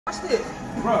Watch this.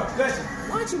 Bro, Dutchie.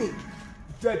 Watch me.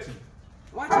 Dutchie.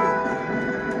 Watch me.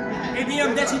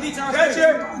 ABM, DUTCIE D,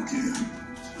 Dutchie.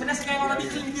 Finesse gang on the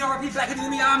beat, clean, BRP, black,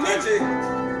 me, I'm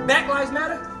Dutchie. Black lives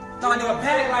matter? No, nigga,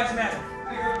 bag lives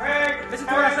matter. Listen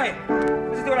to what I say.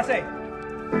 Listen to what I say.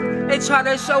 They try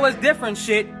to show us different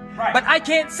shit, but I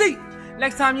can't see.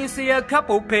 Next time you see a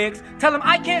couple pigs, tell them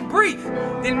I can't breathe.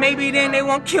 Then maybe they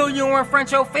won't kill you or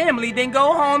front your family. Then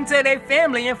go home to their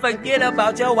family and forget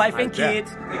about your wife and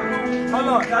kids. Hold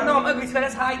on, I know I'm ugly, so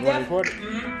that's high def.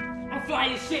 I'm fly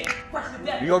as shit. Fresh to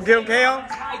death. You gonna get him, KO?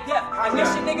 High def. And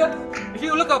this shit, nigga, if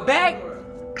you look a bag,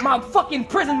 my fucking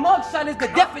prison mugshot is the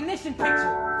definition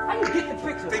picture. How you get the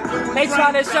picture? They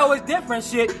try to show us different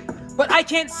shit, but I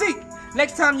can't see.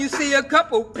 Next time you see a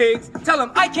couple pigs, tell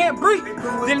them I can't breathe.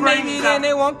 Then maybe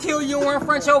they won't kill you or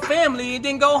front your family.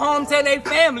 Then go home to their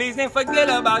families and forget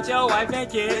about your wife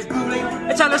and kids.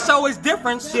 They try to show us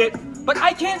different shit, but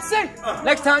I can't see.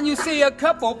 Next time you see a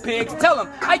couple pigs, tell them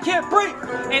I can't breathe.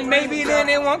 And maybe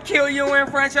they won't kill you or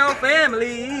front your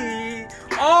family.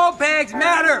 All bags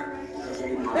matter.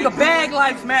 Nigga, bag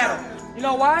lives matter. You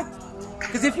know why?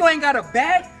 Because if you ain't got a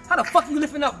bag, how the fuck you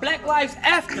lifting up black lives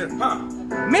after?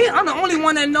 Me, I'm the only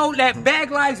one that know that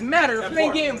bag lives matter. If you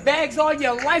ain't getting bags all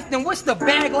your life, then what's the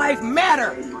bag life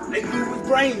matter? They blew his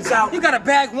brains out. You got a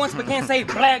bag once but can't say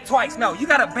black twice. No, you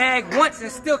got a bag once and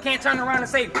still can't turn around and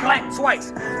say black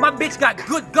twice. My bitch got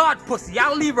good God pussy.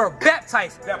 I'll leave her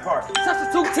baptized. That part.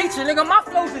 Substitute teacher, nigga. My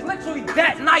flows is literally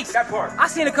that nice. That part. I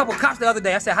seen a couple cops the other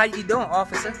day. I said, how you doing,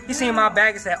 officer? He seen my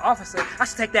bag and said, officer, I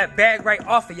should take that bag right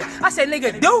off of you. I said,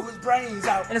 nigga, blew his brains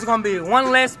out. And it's gonna be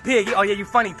one less pig. Oh yeah, you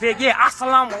funny pig. Yeah,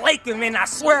 assalamu alaikum, man. I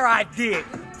swear I did.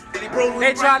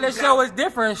 They try to show us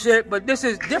different shit, but this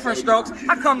is different strokes.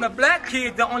 How come the black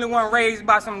kid's the only one raised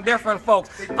by some different folks?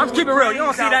 I'm just keeping it real. You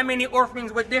don't see that many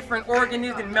orphans with different organs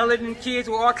and melanin kids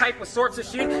with all type of sorts of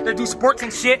shit that do sports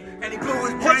and shit. And he blew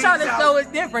his brains out. They try to show us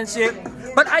different shit,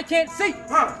 but I can't see.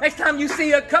 Next time you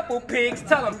see a couple pigs,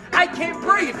 tell them I can't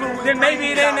breathe. Then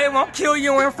maybe they won't kill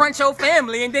you in front of your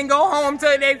family and then go home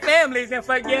to their families and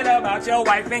forget about your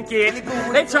wife and kids.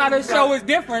 They try to show us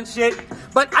different shit,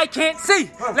 but I can't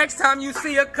see. Next time you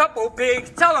see a couple pigs,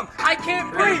 tell them I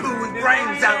can't breathe.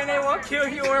 Brains out. And they won't kill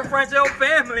you in front of your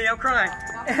family. I'm crying.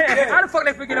 How the fuck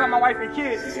they forget about my wife and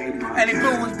kids? And he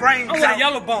blew his brains I'm with out. a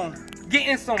yellow bone,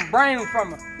 getting some brain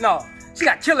from her. No, she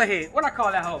got killer head. What I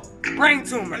call that hoe? Brain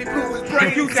tumor. And he blew his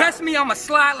brains If you test me, I'ma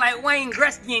slide like Wayne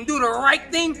Gretzky and do the right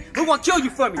thing. Who gonna kill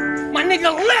you for me? My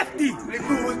nigga Lefty. And he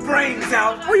blew his brains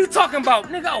out. What are you talking about?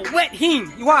 Nigga, a wet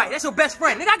heme. Why? That's your best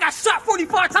friend. Nigga, I got shot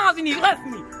 45 times and he left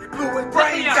me. He blew his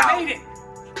brains I out. hate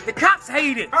it. The cops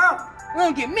hate it. We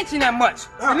don't get mentioned that much.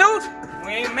 The news,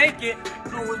 we ain't make it.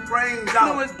 Blew his brains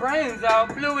out. Blew his brains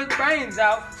out. Blew his brains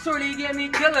out. Shorty get me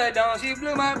killer down. She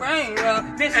blew my brains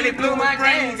out. Then she blew my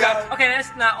brains out. Okay,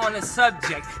 that's not on the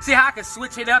subject. See how I can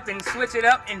switch it up and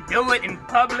do it in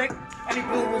public? And he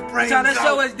blew his brains Trying to out.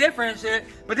 show us different shit,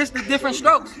 but this the different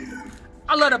strokes.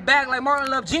 I love the bag like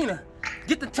Martin loved Gina.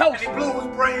 Get the toast. And he blew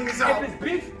his brains out. If it's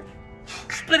beef,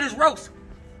 split his roast.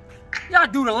 Y'all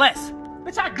do the less.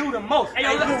 Bitch, I do the most. Hey,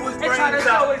 yo, they try to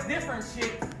show us different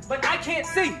shit, but I can't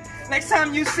see. Next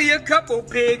time you see a couple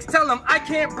pigs, tell them I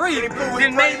can't breathe.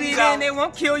 Then maybe they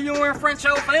won't kill you in front of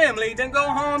your family. Then go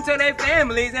home to their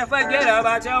families and forget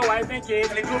about your wife and kids.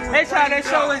 They try to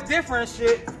show us different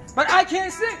shit, but I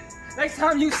can't see. Next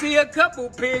time you see a couple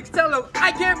pigs, tell them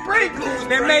I can't breathe.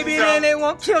 Then maybe they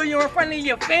won't kill you in front of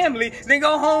your family. Then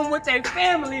go home with their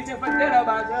families and forget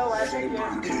about your wife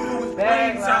and kids.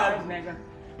 Bag lives, nigga.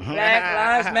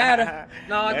 Black lives matter.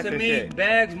 No, to me,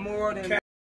 bags more than